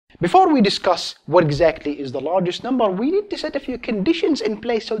Before we discuss what exactly is the largest number, we need to set a few conditions in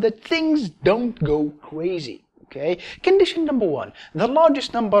place so that things don't go crazy. Okay? Condition number one, the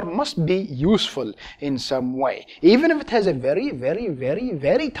largest number must be useful in some way. Even if it has a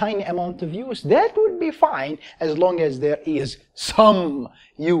very tiny amount of use, that would be fine as long as there is some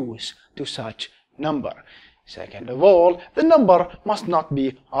use to such number. Second of all, the number must not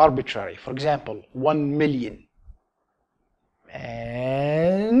be arbitrary. For example, 1 million.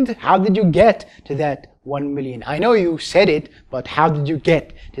 And how did you get to that 1 million? I know you said it, but how did you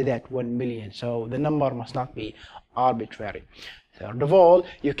get to that 1 million? So the number must not be arbitrary. Third of all,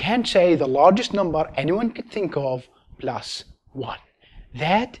 you can't say the largest number anyone could think of plus 1.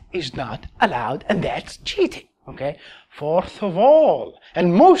 That is not allowed, and that's cheating. Okay? Fourth of all,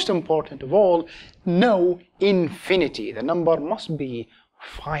 and most important of all, no infinity. The number must be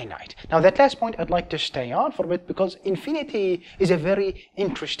finite. Now that last point I'd like to stay on for a bit because infinity is a very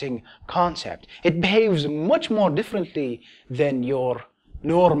interesting concept. It behaves much more differently than your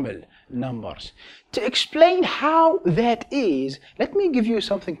normal numbers. To explain how that is, let me give you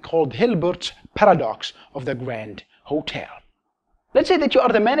something called Hilberts Paradox of the Grand Hotel. Let's say that you are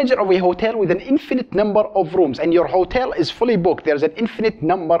the manager of a hotel with an infinite number of rooms and your hotel is fully booked. There's an infinite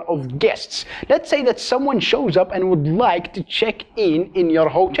number of guests. Let's say that someone shows up and would like to check in your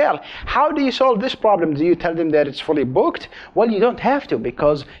hotel. How do you solve this problem? Do you tell them that it's fully booked? Well, you don't have to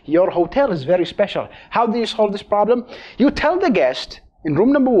because your hotel is very special. How do you solve this problem? You tell the guest in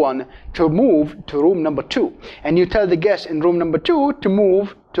room number 1 to move to room number 2, and you tell the guest in room number 2 to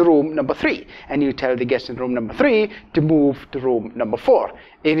move to room number 3, and you tell the guest in room number 3 to move to room number 4,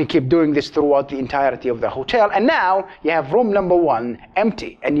 and you keep doing this throughout the entirety of the hotel, and now you have room number 1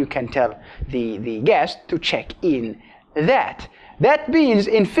 empty, and you can tell the guest to check in that. That means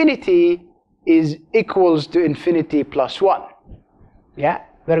infinity is equals to infinity plus 1. Yeah?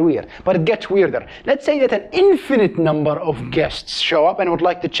 Very weird, but it gets weirder. Let's say that an infinite number of guests show up and would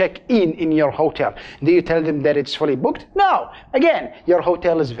like to check in your hotel. Do you tell them that it's fully booked? No. Again, your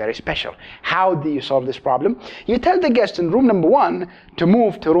hotel is very special. How do you solve this problem? You tell the guest in room number 1 to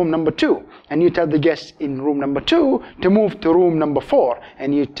move to room number 2, and you tell the guest in room number 2 to move to room number 4,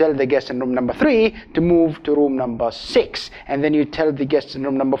 and you tell the guest in room number 3 to move to room number 6, and then you tell the guest in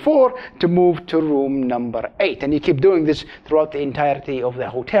room number 4 to move to room number 8, and you keep doing this throughout the entirety of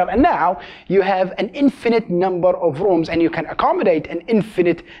the hotel, and now you have an infinite number of rooms and you can accommodate an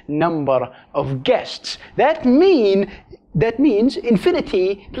infinite number of guests. That means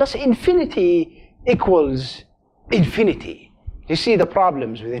infinity plus infinity equals infinity. You see the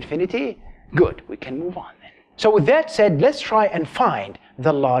problems with infinity? Good, we can move on then. So with that said, let's try and find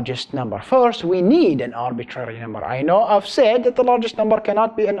the largest number. First, we need an arbitrary number. I know I've said that the largest number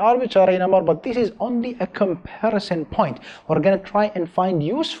cannot be an arbitrary number, but this is only a comparison point. We're going to try and find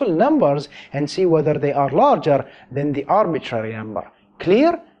useful numbers and see whether they are larger than the arbitrary number.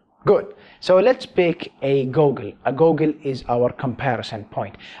 Clear? Good. So let's pick a googol. A googol is our comparison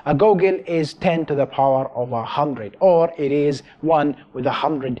point. A googol is 10 to the power of 100, or it is 1 with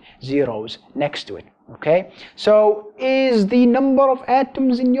 100 zeros next to it. Okay, so is the number of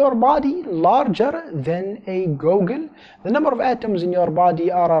atoms in your body larger than a googol? The number of atoms in your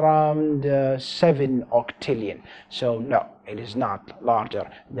body are around 7 octillion. So no, it is not larger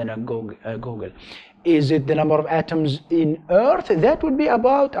than a googol. Is it the number of atoms in Earth? That would be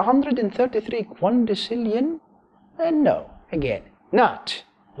about 133 quadrillion. No, again, not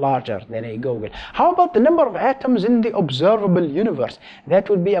larger than a googol. How about the number of atoms in the observable universe? That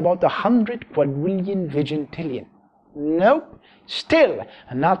would be about 100 quadrillion vigintillion. Nope, still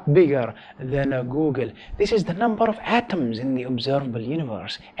not bigger than a googol. This is the number of atoms in the observable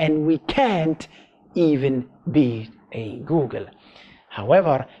universe, and we can't even beat a googol.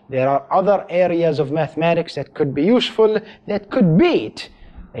 However, there are other areas of mathematics that could be useful, that could beat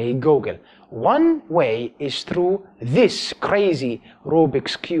a googol. One way is through this crazy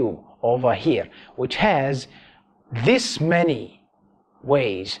Rubik's Cube over here, which has this many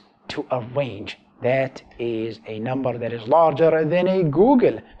ways to arrange. That is a number that is larger than a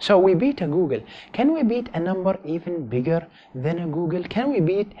googol. So we beat a googol. Can we beat a number even bigger than a googol? Can we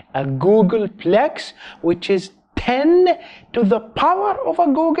beat a googolplex, which is 10 to the power of a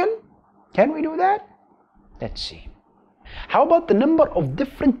googol? Can we do that? Let's see. How about the number of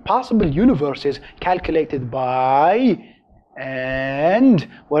different possible universes calculated by and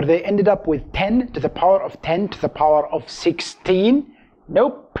where they ended up with 10 to the power of 10 to the power of 16?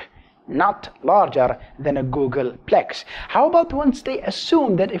 Nope, not larger than a googolplex. How about once they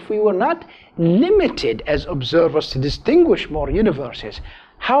assumed that if we were not limited as observers to distinguish more universes,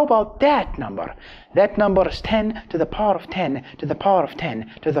 How about that number? That number is 10 to the power of 10 to the power of 10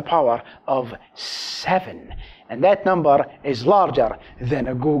 to the power of 7. And that number is larger than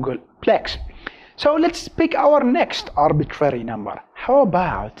a Googleplex. So let's pick our next arbitrary number. How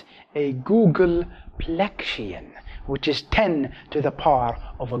about a Googleplexian, which is 10 to the power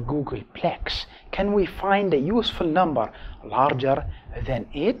of a Googleplex? Can we find a useful number larger than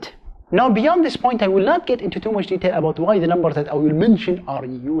it? Now, beyond this point, I will not get into too much detail about why the numbers that I will mention are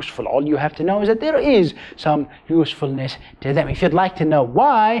useful. All you have to know is that there is some usefulness to them. If you'd like to know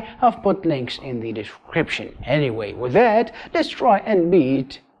why, I've put links in the description. Anyway, with that, let's try and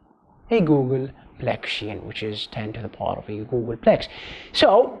beat a Googleplexian, which is 10 to the power of a Googleplex.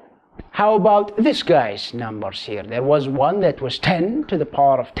 So, how about this guy's numbers here? There was one that was 10 to the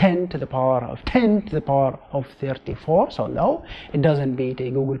power of 10 to the power of 10 to the power of 34. So no, it doesn't beat a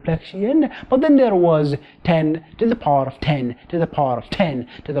Googleplexian. But then there was 10 to the power of 10 to the power of 10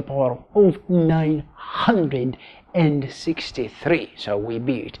 to the power of 963. So we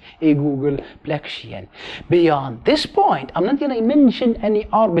beat a Googleplexian. Beyond this point, I'm not going to mention any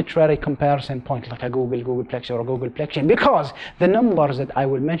arbitrary comparison point like a Googleplex or a Googleplexian, because the numbers that I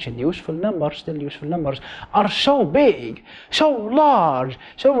will mention, useful numbers, still useful numbers, are so big, so large,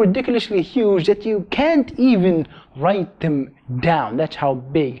 so ridiculously huge that you can't even write them down. That's how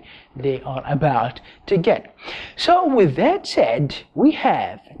big they are about to get. So with that said, we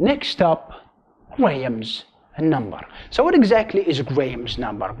have next up Graham's number. So what exactly is Graham's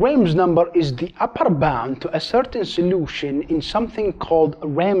number? Graham's number is the upper bound to a certain solution in something called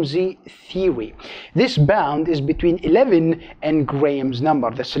Ramsey theory. This bound is between 11 and Graham's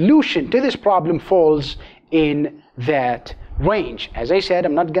number. The solution to this problem falls in that range. As I said,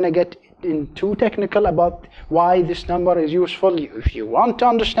 I'm not going to get too technical about why this number is useful. If you want to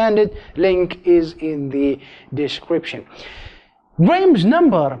understand it, link is in the description. Graham's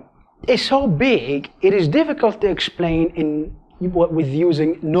number is so big, it is difficult to explain with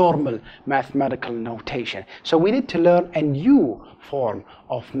using normal mathematical notation. So we need to learn a new form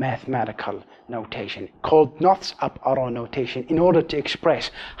of mathematical notation called knots up arrow notation in order to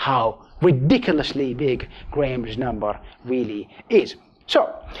express how ridiculously big Graham's number really is.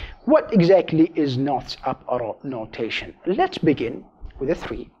 So what exactly is knots up arrow notation? Let's begin with a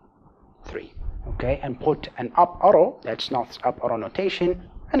 3, okay, and put an up arrow, that's knots up arrow notation,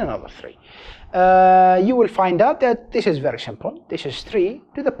 and another 3. You will find out that this is very simple. This is 3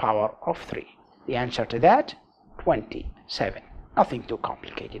 to the power of 3. The answer to that, 27. Nothing too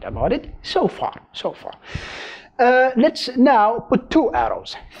complicated about it so far. Let's now put 2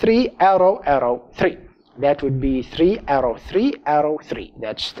 arrows. 3 arrow, arrow, 3. That would be 3 arrow, 3 arrow, 3.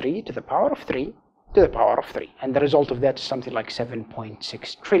 That's 3 to the power of 3 to the power of 3. And the result of that is something like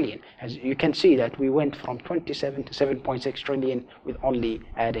 7.6 trillion. As you can see that we went from 27 to 7.6 trillion with only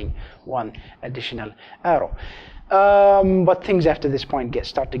adding 1 additional arrow. But things after this point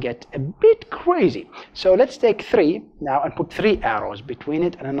start to get a bit crazy. So let's take 3 now and put 3 arrows between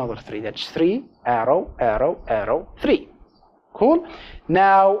it and another 3. That's 3 arrow, arrow, arrow, 3. Cool.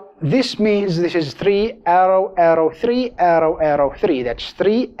 Now this means this is 3 arrow, arrow, 3 arrow, arrow, 3. That's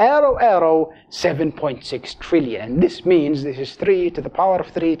 3 arrow, arrow, 7.6 trillion. And this means this is 3 to the power of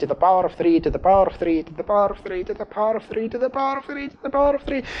 3 to the power of 3 to the power of 3 to the power of 3 to the power of 3 to the power of 3 to the power of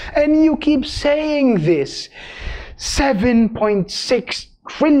 3. And you keep saying this 7.6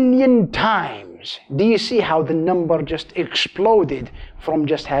 trillion times. Do you see how the number just exploded from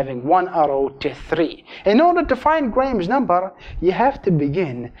just having 1 arrow to 3? In order to find Graham's number, you have to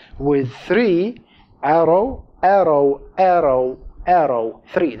begin with 3 arrow, arrow, arrow, arrow,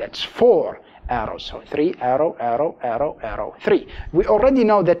 3. That's 4 arrows. So 3 arrow, arrow, arrow, arrow, 3. We already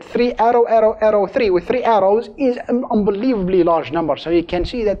know that 3 arrow, arrow, arrow, 3 with 3 arrows is an unbelievably large number. So you can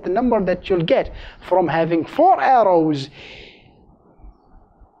see that the number that you'll get from having 4 arrows,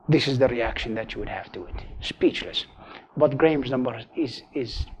 this is the reaction that you would have to it. Speechless. But Graham's number is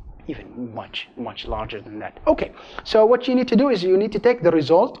even much larger than that. Okay, so what you need to do is you need to take the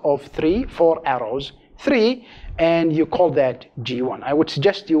result of 4 arrows, 3, and you call that G1. I would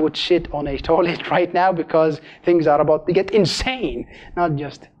suggest you would sit on a toilet right now because things are about to get insane, not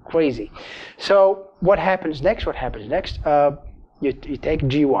just crazy. So what happens next? You take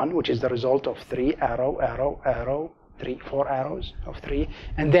G1, which is the result of 3 arrow, arrow, arrow, 4 arrows of 3,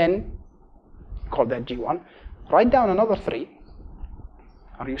 and then call that G1. Write down another 3.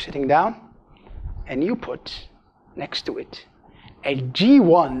 Are you sitting down? And you put next to it a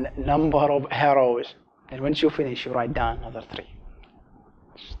G1 number of arrows. And once you finish, you write down another 3.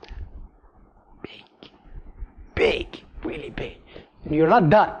 Big, really big. And you're not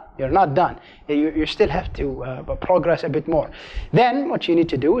done. You still have to progress a bit more. Then what you need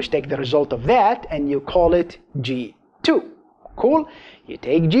to do is take the result of that and you call it G2. Cool? You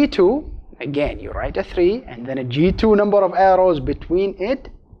take G2, again you write a 3 and then a G2 number of arrows between it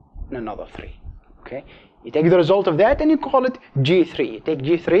and another 3. Okay? You take the result of that and you call it G3. You take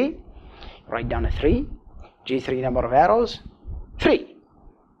G3, write down a 3, G3 number of arrows, 3.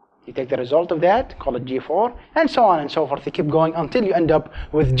 You take the result of that, call it G4, and so on and so forth. You keep going until you end up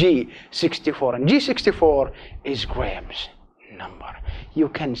with G64. And G64 is Graham's number. You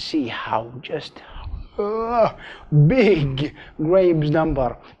can see how just big Graham's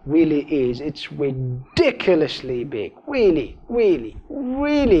number really is. It's ridiculously big, really, really,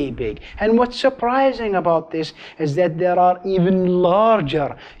 really big. And what's surprising about this is that there are even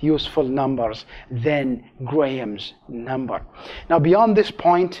larger useful numbers than Graham's number. Now beyond this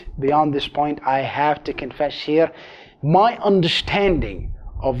point, I have to confess here, my understanding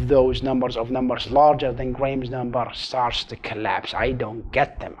of those numbers, of numbers larger than Graham's number, starts to collapse. I don't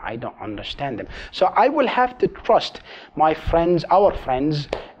get them. I don't understand them. So I will have to trust my friends, our friends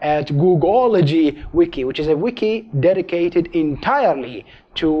at Googology Wiki, which is a wiki dedicated entirely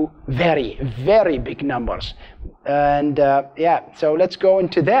to very, very big numbers. And yeah, so let's go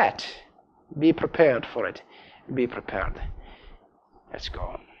into that. Be prepared for it. Be prepared. Let's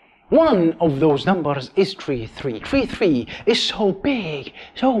go. One of those numbers is 33. 33 is so big,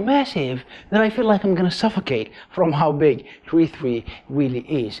 so massive, that I feel like I'm going to suffocate from how big 33 really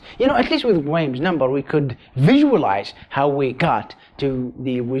is. You know, at least with Graham's number, we could visualize how we got to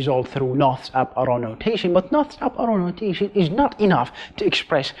the result through North's up arrow notation, but North's up arrow notation is not enough to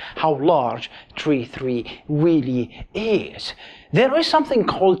express how large 33 really is. There is something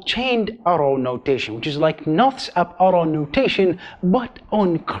called chained arrow notation, which is like North's up arrow notation, but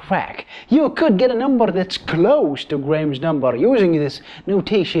on crack. You could get a number that's close to Graham's number using this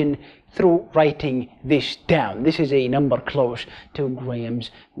notation through writing this down. This is a number close to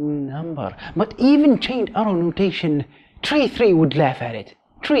Graham's number. But even chained arrow notation, 33 would laugh at it.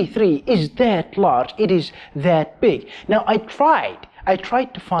 33 is that large, it is that big. Now I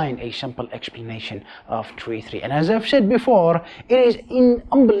tried to find a simple explanation of 33, and as I've said before, it is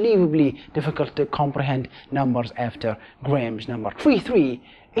unbelievably difficult to comprehend numbers after Graham's number. 33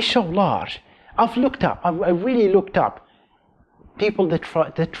 is so large. I really looked up people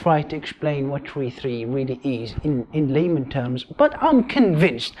that try to explain what 33 really is in layman terms, but I'm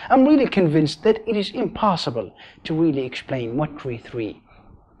really convinced that it is impossible to really explain what 33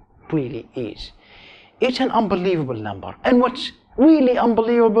 really is. It's an unbelievable number, and what's really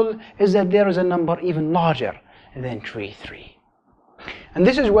unbelievable is that there is a number even larger than 33. And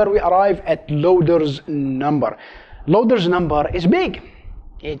this is where we arrive at Loader's number. Loader's number is big.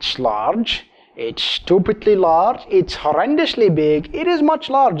 It's large. It's stupidly large. It's horrendously big. It is much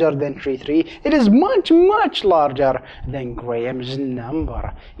larger than 33. It is much, much larger than Graham's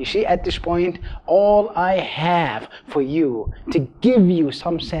number. You see, at this point, all I have for you to give you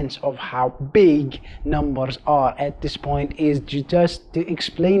some sense of how big numbers are at this point is just to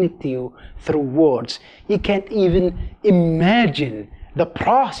explain it to you through words. You can't even imagine the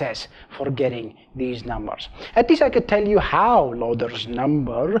process for getting these numbers. At least I could tell you how Loader's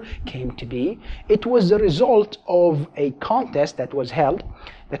number came to be. It was the result of a contest that was held.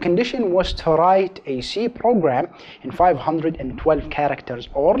 The condition was to write a C program in 512 characters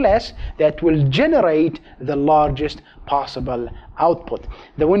or less that will generate the largest possible output.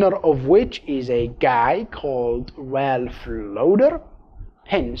 The winner of which is a guy called Ralph Loader,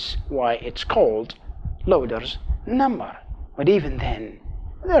 hence why it's called Loader's number. But even then,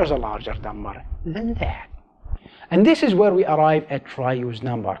 there's a larger number than that. And this is where we arrive at Ryu's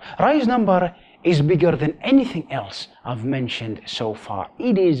number. Ryu's number is bigger than anything else I've mentioned so far.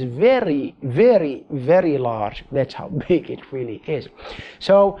 It is very, very, very large. That's how big it really is.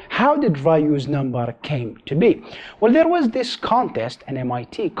 So how did Ryu's number came to be? Well, there was this contest, an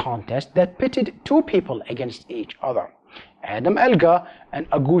MIT contest, that pitted two people against each other. Adam Elga and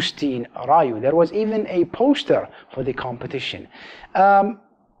Agustin Ryu. There was even a poster for the competition.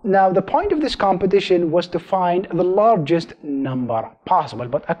 Now, the point of this competition was to find the largest number possible,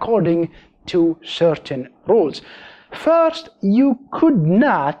 but according to certain rules. First, you could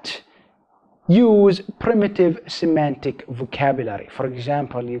not use primitive semantic vocabulary. For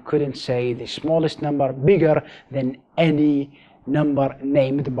example, you couldn't say the smallest number bigger than any number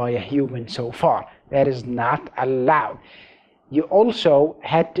named by a human so far. That is not allowed. You also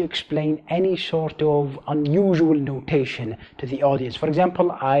had to explain any sort of unusual notation to the audience. For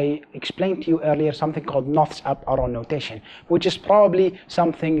example, I explained to you earlier something called North's up arrow notation, which is probably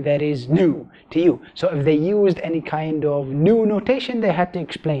something that is new to you. So if they used any kind of new notation, they had to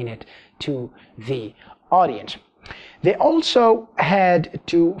explain it to the audience. They also had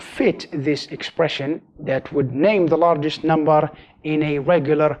to fit this expression that would name the largest number in a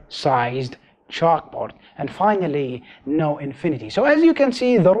regular sized chalkboard. And finally, no infinity. So as you can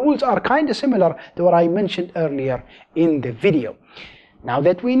see, the rules are kind of similar to what I mentioned earlier in the video. Now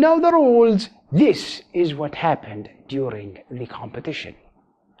that we know the rules, this is what happened during the competition.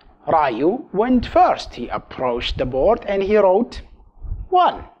 Ryu went first. He approached the board and he wrote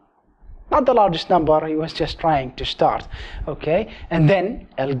 1. Not the largest number, he was just trying to start. Okay, and then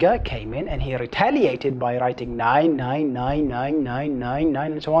Elga came in and he retaliated by writing 9, 9, 9, 9, 9, 9,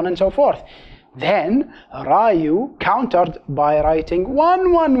 9, and so on and so forth. Then Ryu countered by writing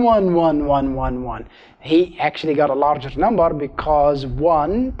 1, 1, 1, 1, 1, 1, 1. He actually got a larger number because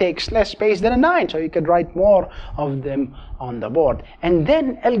 1 takes less space than a 9, so you could write more of them on the board. And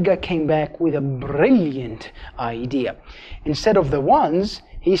then Elga came back with a brilliant idea. Instead of the 1s,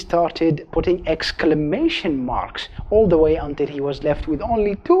 he started putting exclamation marks all the way until he was left with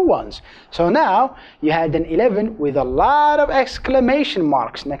only 2 1s. So now you had an 11 with a lot of exclamation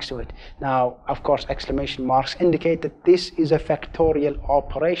marks next to it. Now, of course, exclamation marks indicate that this is a factorial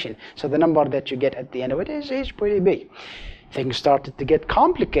operation. So the number that you get at the end of it is pretty big. Things started to get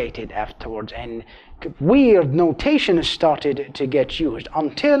complicated afterwards, and weird notation started to get used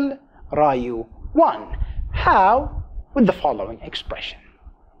until Ryu won. How? With the following expression.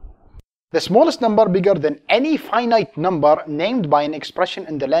 The smallest number bigger than any finite number named by an expression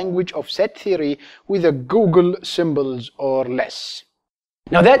in the language of set theory with a Google symbols or less.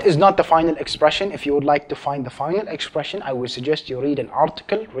 Now that is not the final expression. If you would like to find the final expression, I would suggest you read an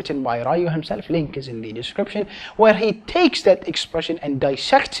article written by Ryu himself, link is in the description, where he takes that expression and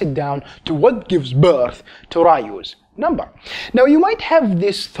dissects it down to what gives birth to Ryu's number. Now you might have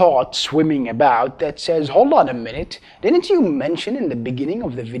this thought swimming about that says, hold on a minute, didn't you mention in the beginning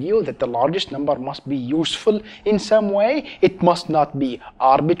of the video that the largest number must be useful in some way? It must not be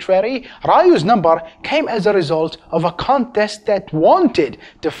arbitrary. Ryu's number came as a result of a contest that wanted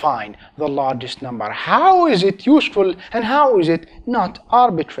to find the largest number. How is it useful and how is it not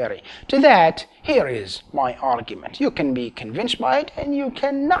arbitrary? To that, here is my argument. You can be convinced by it and you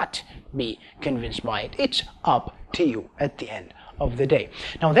cannot be convinced by it. It's up to you at the end of the day.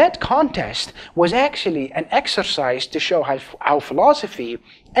 Now that contest was actually an exercise to show how philosophy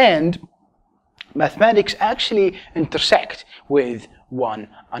and mathematics actually intersect with one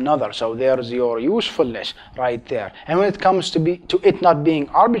another. So there's your usefulness right there. And when it comes to it not being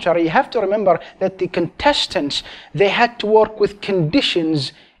arbitrary, you have to remember that the contestants, they had to work with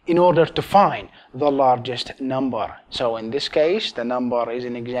conditions in order to find the largest number. So in this case, the number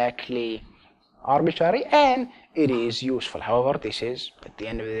isn't exactly arbitrary and it is useful. However, this is, at the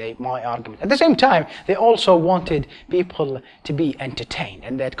end of the day, my argument. At the same time, they also wanted people to be entertained,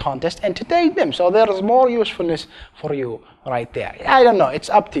 and that contest entertained them. So there is more usefulness for you right there. I don't know. It's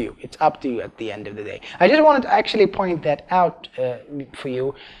up to you. It's up to you at the end of the day. I just wanted to actually point that out for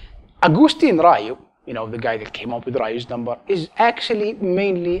you. Agustin Ryu, you know, the guy that came up with Ryu's number, is actually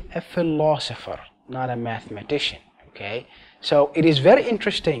mainly a philosopher, not a mathematician. Okay, so it is very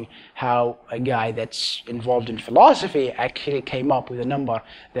interesting how a guy that's involved in philosophy actually came up with a number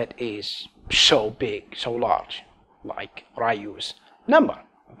that is so big, so large, like Ryu's number.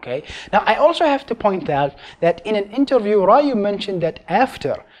 Okay, now I also have to point out that in an interview, Ryu mentioned that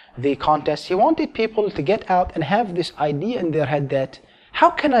after the contest, he wanted people to get out and have this idea in their head that, how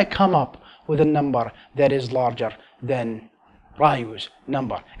can I come up with a number that is larger than Ryu's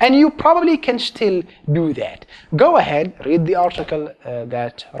number? And you probably can still do that. Go ahead, read the article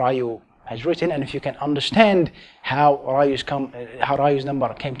that Ryu has written, and if you can understand how Ryu's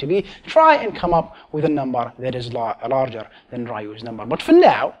number came to be, try and come up with a number that is larger than Ryu's number. But for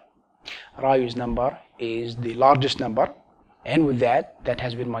now, Ryu's number is the largest number, and with that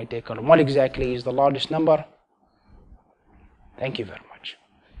has been my take on what exactly is the largest number. Thank you very much.